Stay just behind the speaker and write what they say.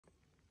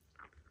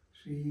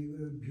Shri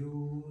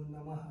Gurubhyo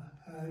Namaha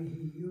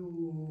Hari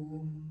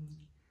Om.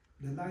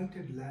 The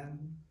lighted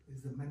lamp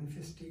is the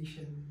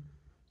manifestation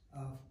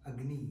of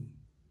Agni,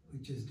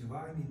 which is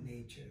divine in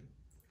nature.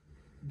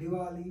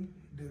 Diwali,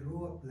 the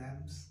row of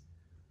lamps,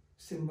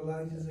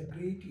 symbolizes a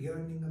great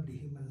yearning of the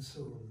human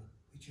soul,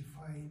 which you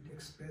find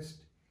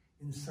expressed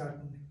in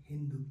certain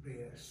Hindu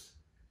prayers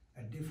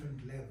at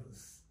different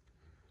levels.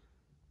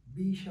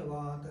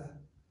 Bishavata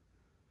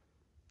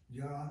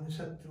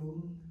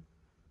Janasatrun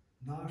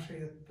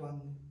Nashayatvan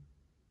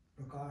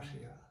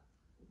Prakashaya.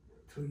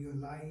 Through your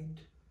light,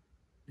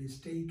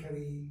 please take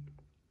away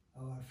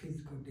our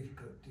physical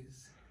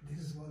difficulties. This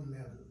is one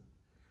level.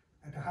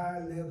 At a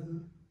higher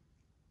level,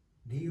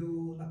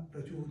 Dhiyo na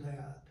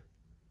prachodayat.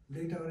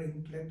 Let our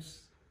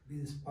intellects be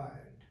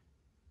inspired.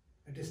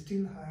 At a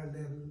still higher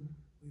level,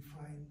 we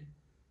find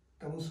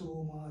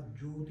Tamasoma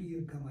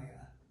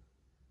Jyotirgamaya.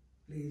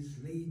 Please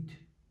lead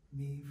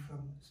me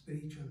from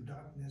spiritual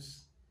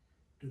darkness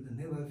to the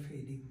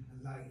never-fading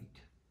light.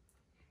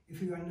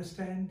 If you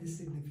understand the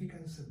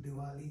significance of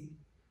Diwali,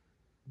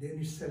 then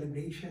its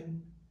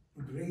celebration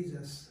would raise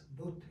us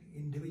both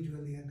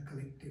individually and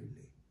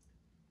collectively.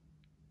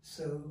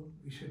 So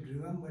we should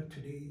remember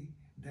today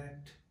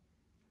that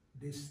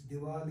this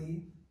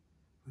Diwali,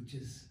 which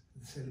is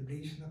the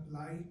celebration of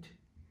light,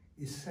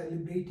 is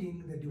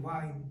celebrating the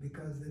divine,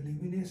 because the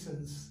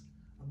luminescence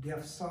of the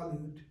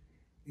Absolute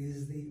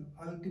is the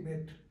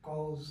ultimate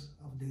cause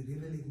of the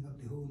revealing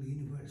of the whole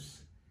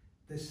universe.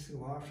 Tasya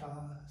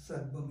Vasha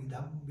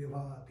Sarvamidham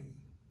Vivati.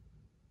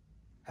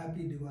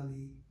 Happy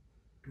Diwali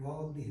to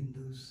all the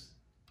Hindus,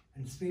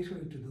 and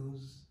especially to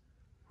those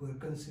who are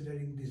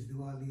considering this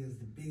Diwali as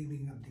the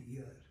beginning of the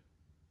year.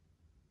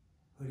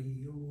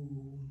 Hari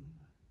Om,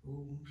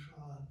 Om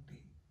Shanti.